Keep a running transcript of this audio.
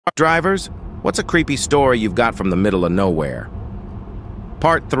drivers, what's a creepy story you've got from the middle of nowhere?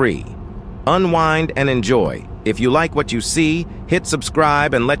 Part 3. Unwind and enjoy. If you like what you see, hit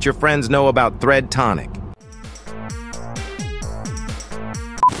subscribe and let your friends know about Thread Tonic.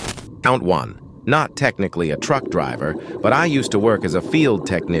 Count 1. Not technically a truck driver, but I used to work as a field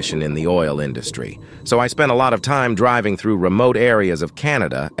technician in the oil industry, so I spent a lot of time driving through remote areas of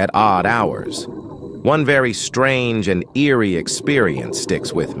Canada at odd hours. One very strange and eerie experience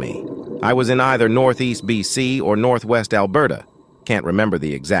sticks with me. I was in either northeast BC or northwest Alberta, can't remember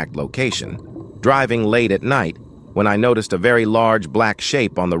the exact location, driving late at night when I noticed a very large black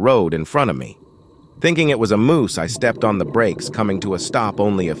shape on the road in front of me. Thinking it was a moose, I stepped on the brakes, coming to a stop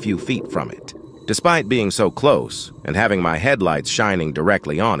only a few feet from it. Despite being so close and having my headlights shining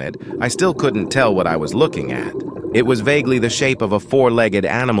directly on it, I still couldn't tell what I was looking at. It was vaguely the shape of a four-legged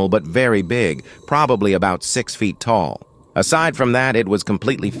animal, but very big, probably about 6 feet tall. Aside from that, it was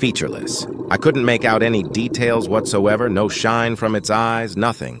completely featureless. I couldn't make out any details whatsoever, no shine from its eyes,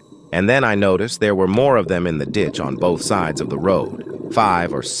 nothing. And then I noticed there were more of them in the ditch on both sides of the road.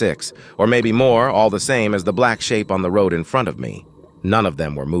 5 or 6, or maybe more, all the same as the black shape on the road in front of me. None of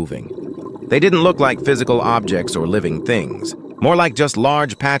them were moving. They didn't look like physical objects or living things, more like just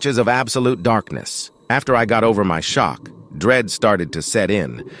large patches of absolute darkness. After I got over my shock, dread started to set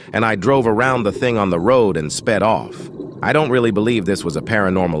in, and I drove around the thing on the road and sped off. I don't really believe this was a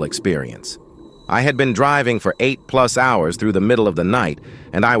paranormal experience. I had been driving for 8+ hours through the middle of the night,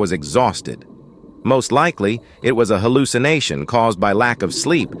 and I was exhausted. Most likely, it was a hallucination caused by lack of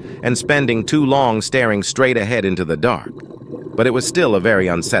sleep and spending too long staring straight ahead into the dark. But it was still a very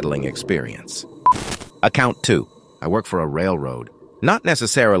unsettling experience. Account 2. I work for a railroad. Not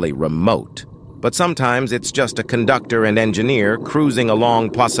necessarily remote, but sometimes it's just a conductor and engineer cruising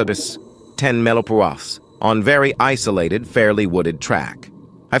along Placidus 10 miles per hour on very isolated, fairly wooded track.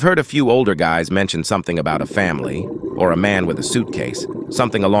 I've heard a few older guys mention something about a family, or a man with a suitcase,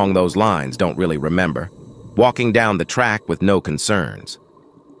 something along those lines, don't really remember, walking down the track with no concerns.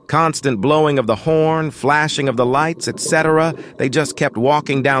 Constant blowing of the horn, flashing of the lights, etc. They just kept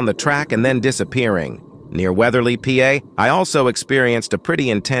walking down the track and then disappearing. Near Weatherly, PA, I also experienced a pretty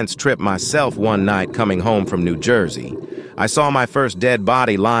intense trip myself one night coming home from New Jersey. I saw my first dead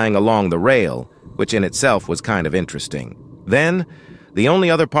body lying along the rail, which in itself was kind of interesting. Then, the only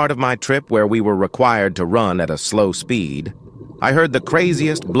other part of my trip where we were required to run at a slow speed, I heard the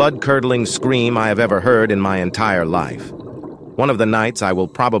craziest, blood-curdling scream I have ever heard in my entire life. One of the nights I will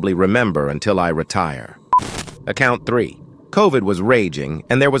probably remember until I retire. Account 3. COVID was raging,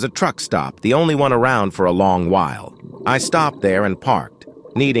 and there was a truck stop, the only one around for a long while. I stopped there and parked,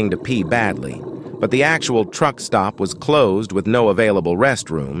 needing to pee badly, but the actual truck stop was closed with no available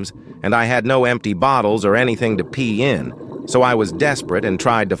restrooms, and I had no empty bottles or anything to pee in, so I was desperate and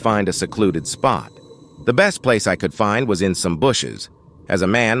tried to find a secluded spot. The best place I could find was in some bushes. As a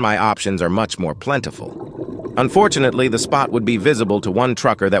man, my options are much more plentiful. Unfortunately, the spot would be visible to one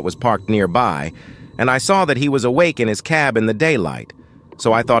trucker that was parked nearby, and I saw that he was awake in his cab in the daylight,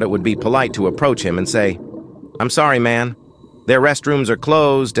 so I thought it would be polite to approach him and say, "I'm sorry, man. Their restrooms are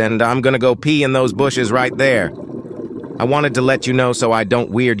closed, and I'm gonna go pee in those bushes right there. I wanted to let you know so I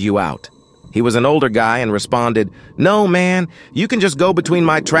don't weird you out." He was an older guy and responded, "No, man, you can just go between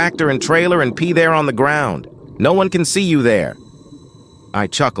my tractor and trailer and pee there on the ground. No one can see you there." I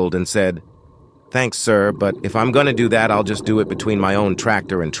chuckled and said, "Thanks, sir, but if I'm gonna do that, I'll just do it between my own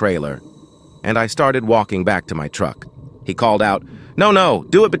tractor and trailer." And I started walking back to my truck. He called out, No,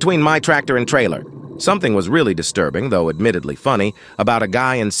 do it between my tractor and trailer." Something was really disturbing, though admittedly funny, about a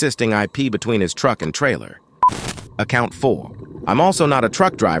guy insisting I pee between his truck and trailer. Account 4. I'm also not a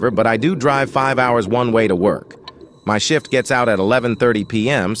truck driver, but I do drive 5 hours one way to work. My shift gets out at 11:30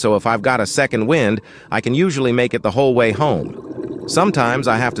 p.m., so if I've got a second wind, I can usually make it the whole way home. Sometimes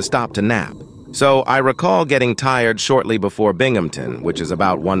I have to stop to nap. So I recall getting tired shortly before Binghamton, which is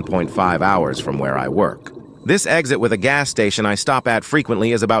about 1.5 hours from where I work. This exit with a gas station I stop at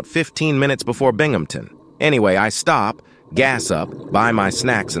frequently is about 15 minutes before Binghamton. Anyway, I stop, gas up, buy my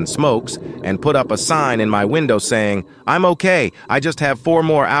snacks and smokes, and put up a sign in my window saying, "I'm okay, I just have 4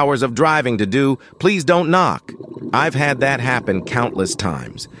 more hours of driving to do, please don't knock." I've had that happen countless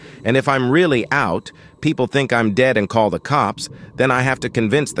times, and if I'm really out, people think I'm dead and call the cops, then I have to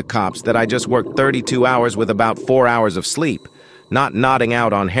convince the cops that I just worked 32 hours with about 4 hours of sleep, not nodding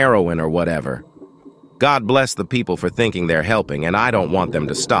out on heroin or whatever. God bless the people for thinking they're helping, and I don't want them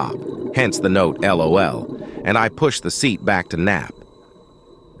to stop, hence the note LOL, and I push the seat back to nap.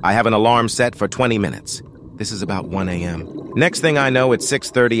 I have an alarm set for 20 minutes. This is about 1 a.m. Next thing I know, it's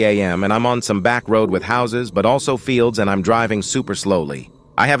 6:30 a.m., and I'm on some back road with houses, but also fields, and I'm driving super slowly.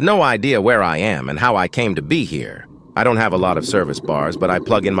 I have no idea where I am and how I came to be here. I don't have a lot of service bars, but I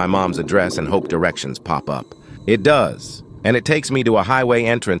plug in my mom's address and hope directions pop up. It does, and it takes me to a highway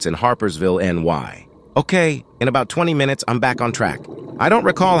entrance in Harpersville, NY. Okay, in about 20 minutes, I'm back on track. I don't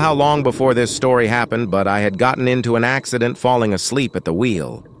recall how long before this story happened, but I had gotten into an accident falling asleep at the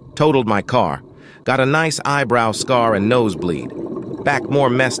wheel. Totaled my car. Got a nice eyebrow scar and nosebleed. Back more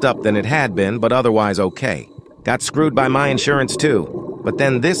messed up than it had been, but otherwise okay. Got screwed by my insurance too. But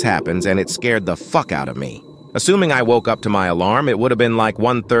then this happens and it scared the fuck out of me. Assuming I woke up to my alarm, it would have been like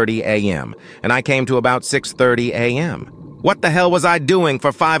 1:30 a.m., and I came to about 6:30 a.m. What the hell was I doing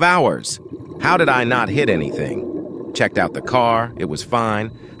for 5 hours? How did I not hit anything? Checked out the car, it was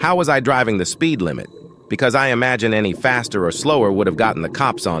fine. How was I driving the speed limit? Because I imagine any faster or slower would have gotten the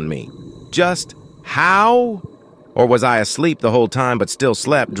cops on me. Just how? Or was I asleep the whole time but still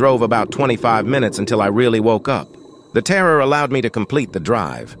slept, drove about 25 minutes until I really woke up? The terror allowed me to complete the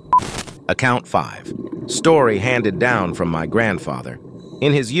drive. Account 5. Story handed down from my grandfather.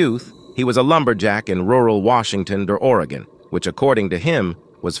 In his youth, he was a lumberjack in rural Washington or Oregon, which according to him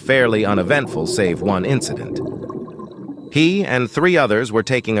was fairly uneventful save one incident. He and 3 others were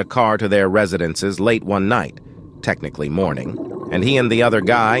taking a car to their residences late one night, technically morning, and he and the other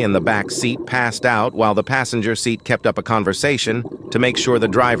guy in the back seat passed out while the passenger seat kept up a conversation to make sure the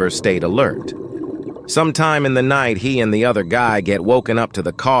driver stayed alert. Sometime in the night, he and the other guy get woken up to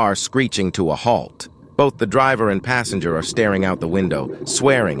the car screeching to a halt. Both the driver and passenger are staring out the window,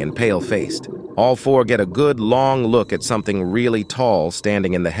 swearing and pale-faced. All 4 get a good long look at something really tall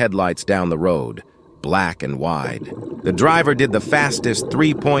standing in the headlights down the road, black and wide. The driver did the fastest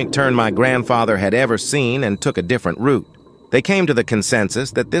 3-point turn my grandfather had ever seen and took a different route. They came to the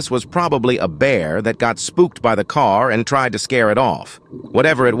consensus that this was probably a bear that got spooked by the car and tried to scare it off.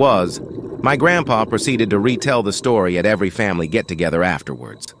 Whatever it was, my grandpa proceeded to retell the story at every family get-together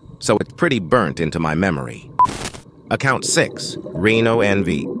afterwards, so it's pretty burnt into my memory. Account 6. Reno,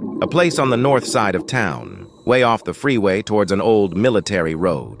 NV. A place on the north side of town, way off the freeway towards an old military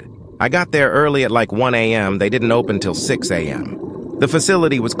road. I got there early at like 1 a.m. They didn't open till 6 a.m. The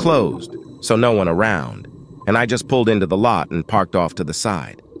facility was closed, so no one around, and I just pulled into the lot and parked off to the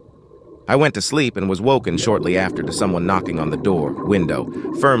side. I went to sleep and was woken shortly after to someone knocking on the window,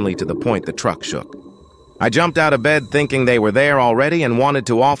 firmly to the point the truck shook. I jumped out of bed thinking they were there already and wanted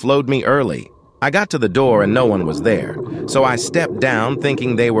to offload me early. I got to the door and no one was there, so I stepped down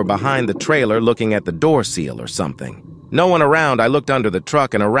thinking they were behind the trailer looking at the door seal or something. No one around. I looked under the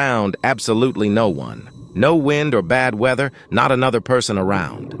truck and around, absolutely no one. No wind or bad weather, not another person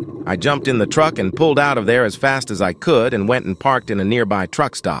around. I jumped in the truck and pulled out of there as fast as I could and went and parked in a nearby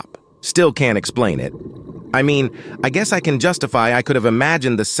truck stop. Still can't explain it. I mean, I guess I can justify I could have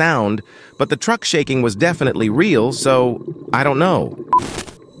imagined the sound, but the truck shaking was definitely real, so I don't know.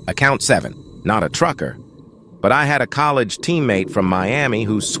 Account 7. Not a trucker, but I had a college teammate from Miami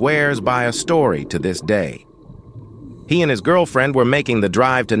who swears by a story to this day. He and his girlfriend were making the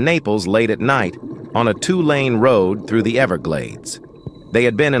drive to Naples late at night on a 2-lane road through the Everglades. They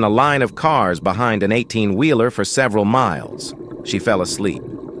had been in a line of cars behind an 18-wheeler for several miles. She fell asleep,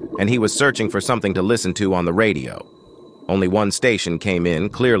 and he was searching for something to listen to on the radio. Only one station came in,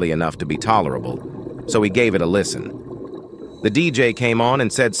 clearly enough to be tolerable, so he gave it a listen. The DJ came on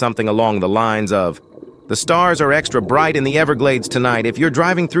and said something along the lines of, "The stars are extra bright in the Everglades tonight. If you're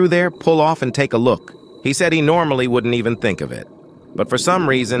driving through there, pull off and take a look." He said he normally wouldn't even think of it, but for some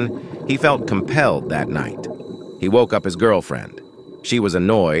reason, he felt compelled that night. He woke up his girlfriend. She was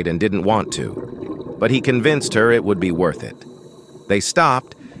annoyed and didn't want to, but he convinced her it would be worth it. They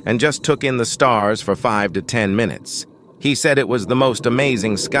stopped and just took in the stars for 5 to 10 minutes. He said it was the most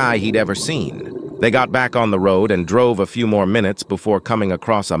amazing sky he'd ever seen. They got back on the road and drove a few more minutes before coming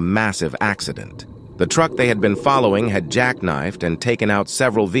across a massive accident. The truck they had been following had jackknifed and taken out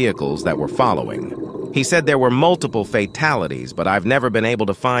several vehicles that were following. He said there were multiple fatalities, but I've never been able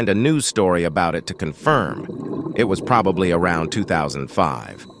to find a news story about it to confirm. It was probably around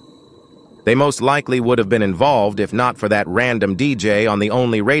 2005. They most likely would have been involved if not for that random DJ on the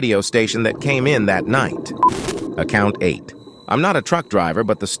only radio station that came in that night. Account 8. I'm not a truck driver,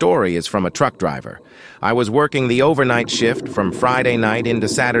 but the story is from a truck driver. I was working the overnight shift from Friday night into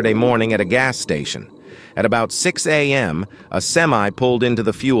Saturday morning at a gas station. At about 6 a.m., a semi pulled into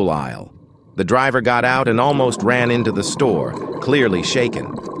the fuel aisle. The driver got out and almost ran into the store, clearly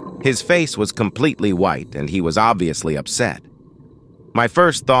shaken. His face was completely white, and he was obviously upset. My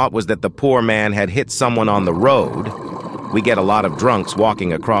first thought was that the poor man had hit someone on the road. We get a lot of drunks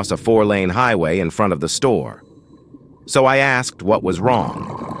walking across a 4-lane highway in front of the store. So I asked what was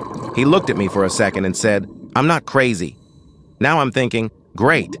wrong. He looked at me for a second and said, "I'm not crazy." Now I'm thinking,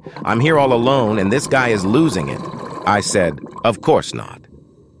 Great, I'm here all alone and this guy is losing it. I said, of course not.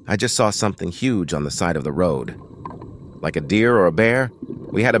 I just saw something huge on the side of the road. Like a deer or a bear?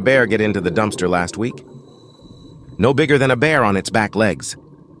 We had a bear get into the dumpster last week. No bigger than a bear on its back legs.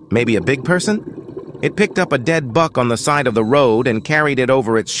 Maybe a big person? It picked up a dead buck on the side of the road and carried it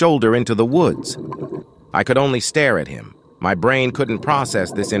over its shoulder into the woods. I could only stare at him. My brain couldn't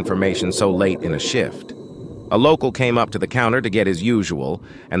process this information so late in a shift. A local came up to the counter to get his usual,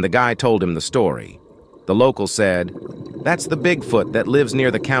 and the guy told him the story. The local said, "That's the Bigfoot that lives near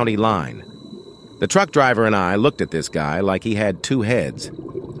the county line." The truck driver and I looked at this guy like he had two heads.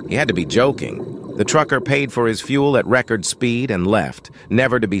 He had to be joking. The trucker paid for his fuel at record speed and left,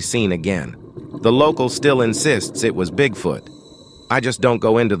 never to be seen again. The local still insists it was Bigfoot. I just don't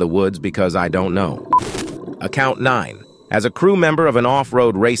go into the woods because I don't know. Account 9. As a crew member of an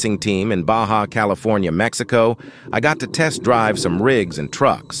off-road racing team in Baja California, Mexico, I got to test drive some rigs and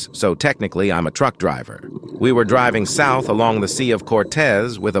trucks, so technically I'm a truck driver. We were driving south along the Sea of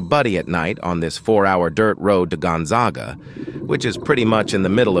Cortez with a buddy at night on this 4-hour dirt road to Gonzaga, which is pretty much in the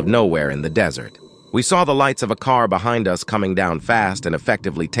middle of nowhere in the desert. We saw the lights of a car behind us coming down fast and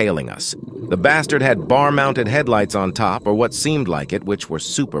effectively tailing us. The bastard had bar-mounted headlights on top, or what seemed like it, which were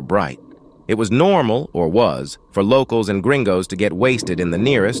super bright. It was normal, or was, for locals and gringos to get wasted in the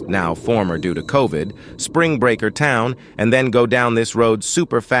nearest, now former due to COVID, spring breaker town and then go down this road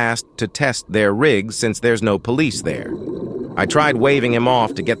super fast to test their rigs since there's no police there. I tried waving him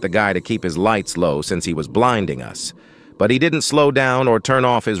off to get the guy to keep his lights low since he was blinding us, but he didn't slow down or turn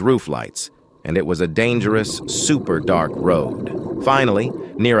off his roof lights, and it was a dangerous, super dark road. Finally,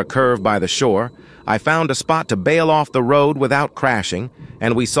 near a curve by the shore, I found a spot to bail off the road without crashing,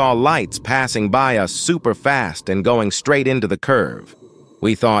 and we saw lights passing by us super fast and going straight into the curve.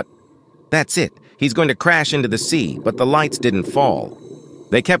 We thought, that's it, he's going to crash into the sea, but the lights didn't fall.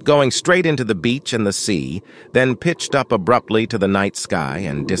 They kept going straight into the beach and the sea, then pitched up abruptly to the night sky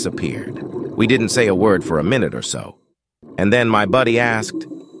and disappeared. We didn't say a word for a minute or so. And then my buddy asked,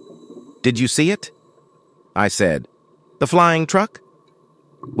 "Did you see it?" I said, "The flying truck?"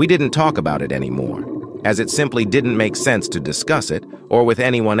 We didn't talk about it anymore, as it simply didn't make sense to discuss it or with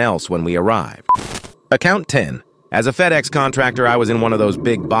anyone else when we arrived. Account 10. As a FedEx contractor, I was in one of those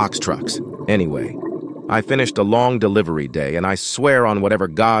big box trucks. Anyway, I finished a long delivery day, and I swear on whatever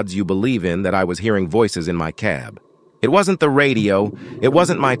gods you believe in that I was hearing voices in my cab. It wasn't the radio, it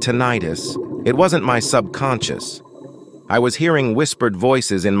wasn't my tinnitus, it wasn't my subconscious. I was hearing whispered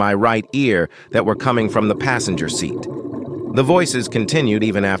voices in my right ear that were coming from the passenger seat. The voices continued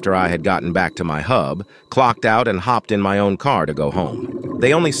even after I had gotten back to my hub, clocked out, and hopped in my own car to go home.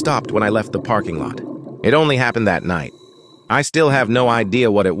 They only stopped when I left the parking lot. It only happened that night. I still have no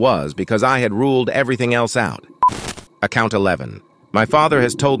idea what it was because I had ruled everything else out. Account 11. My father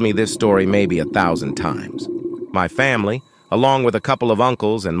has told me this story maybe 1,000 times. My family, along with a couple of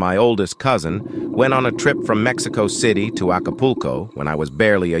uncles and my oldest cousin, went on a trip from Mexico City to Acapulco when I was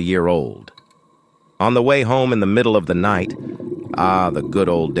barely a year old. On the way home in the middle of the night, the good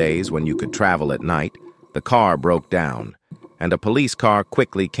old days when you could travel at night, the car broke down, and a police car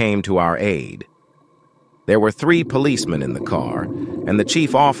quickly came to our aid. There were 3 policemen in the car, and the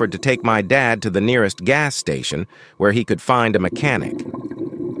chief offered to take my dad to the nearest gas station where he could find a mechanic.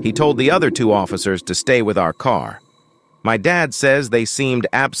 He told the other 2 officers to stay with our car. My dad says they seemed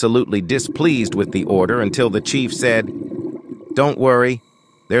absolutely displeased with the order until the chief said, "Don't worry,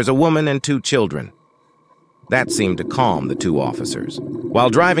 there's a woman and 2 children." That seemed to calm the 2 officers. While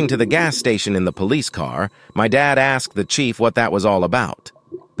driving to the gas station in the police car, my dad asked the chief what that was all about.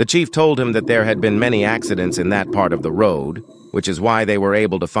 The chief told him that there had been many accidents in that part of the road, which is why they were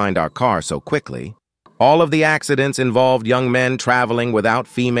able to find our car so quickly. All of the accidents involved young men traveling without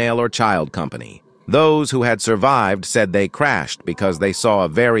female or child company. Those who had survived said they crashed because they saw a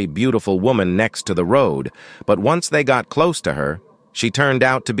very beautiful woman next to the road, but once they got close to her, she turned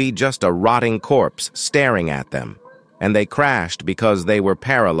out to be just a rotting corpse staring at them, and they crashed because they were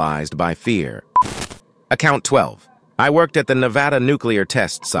paralyzed by fear. Account 12. I worked at the Nevada nuclear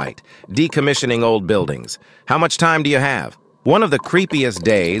test site, decommissioning old buildings. How much time do you have? One of the creepiest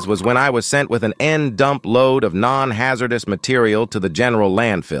days was when I was sent with an end-dump load of non-hazardous material to the general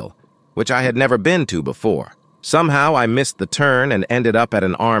landfill, which I had never been to before. Somehow I missed the turn and ended up at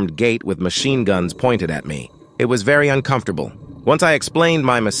an armed gate with machine guns pointed at me. It was very uncomfortable. Once I explained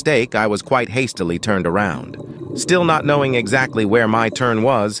my mistake, I was quite hastily turned around. Still not knowing exactly where my turn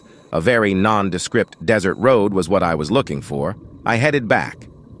was, a very nondescript desert road was what I was looking for, I headed back.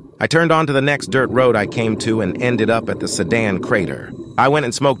 I turned onto the next dirt road I came to and ended up at the Sedan crater. I went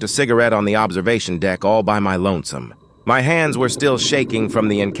and smoked a cigarette on the observation deck all by my lonesome. My hands were still shaking from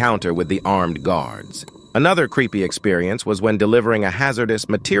the encounter with the armed guards. Another creepy experience was when delivering a hazardous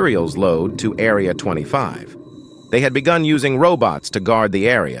materials load to Area 25. They had begun using robots to guard the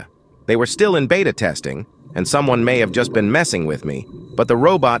area. They were still in beta testing, and someone may have just been messing with me, but the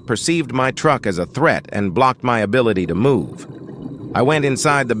robot perceived my truck as a threat and blocked my ability to move. I went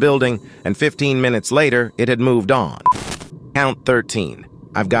inside the building, and 15 minutes later, it had moved on. Count 13.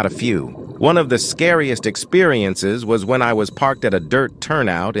 I've got a few. One of the scariest experiences was when I was parked at a dirt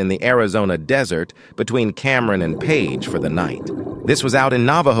turnout in the Arizona desert between Cameron and Page for the night. This was out in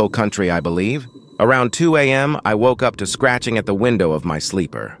Navajo country, I believe. Around 2 a.m., I woke up to scratching at the window of my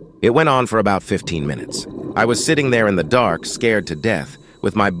sleeper. It went on for about 15 minutes. I was sitting there in the dark, scared to death,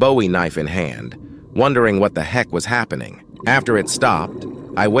 with my Bowie knife in hand, wondering what the heck was happening. After it stopped,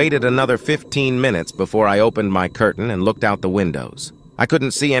 I waited another 15 minutes before I opened my curtain and looked out the windows. I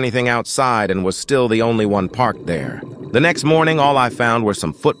couldn't see anything outside and was still the only one parked there. The next morning, all I found were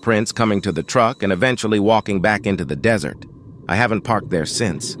some footprints coming to the truck and eventually walking back into the desert. I haven't parked there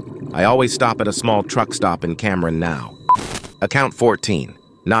since. I always stop at a small truck stop in Cameron now. Account 14.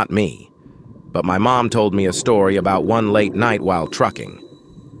 Not me. But my mom told me a story about one late night while trucking.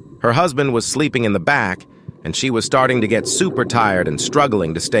 Her husband was sleeping in the back, and she was starting to get super tired and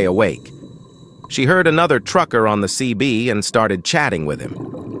struggling to stay awake. She heard another trucker on the CB and started chatting with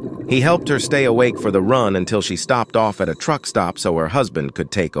him. He helped her stay awake for the run until she stopped off at a truck stop so her husband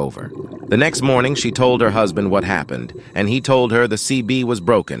could take over. The next morning, she told her husband what happened, and he told her the CB was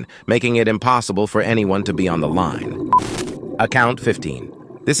broken, making it impossible for anyone to be on the line. Account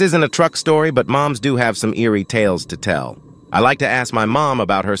 15. This isn't a truck story, but moms do have some eerie tales to tell. I like to ask my mom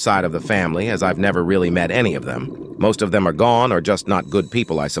about her side of the family, as I've never really met any of them. Most of them are gone or just not good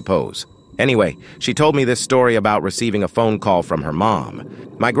people, I suppose. Anyway, she told me this story about receiving a phone call from her mom.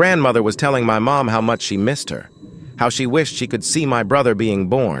 My grandmother was telling my mom how much she missed her, how she wished she could see my brother being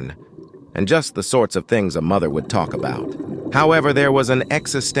born, and just the sorts of things a mother would talk about. However, there was an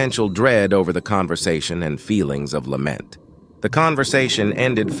existential dread over the conversation and feelings of lament. The conversation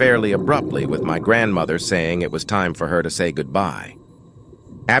ended fairly abruptly with my grandmother saying it was time for her to say goodbye.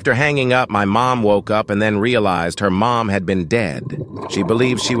 After hanging up, my mom woke up and then realized her mom had been dead. She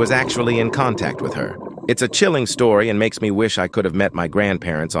believes she was actually in contact with her. It's a chilling story and makes me wish I could have met my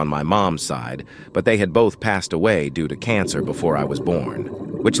grandparents on my mom's side, but they had both passed away due to cancer before I was born.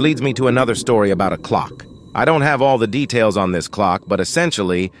 Which leads me to another story about a clock. I don't have all the details on this clock, but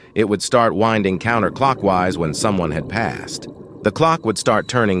essentially, it would start winding counterclockwise when someone had passed. The clock would start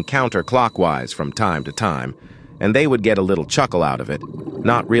turning counterclockwise from time to time, and they would get a little chuckle out of it,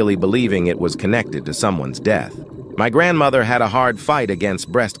 not really believing it was connected to someone's death. My grandmother had a hard fight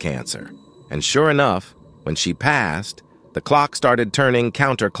against breast cancer, and sure enough, when she passed, the clock started turning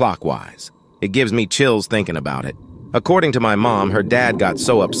counterclockwise. It gives me chills thinking about it. According to my mom, her dad got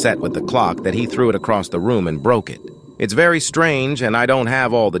so upset with the clock that he threw it across the room and broke it. It's very strange, and I don't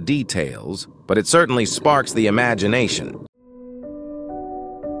have all the details, but it certainly sparks the imagination.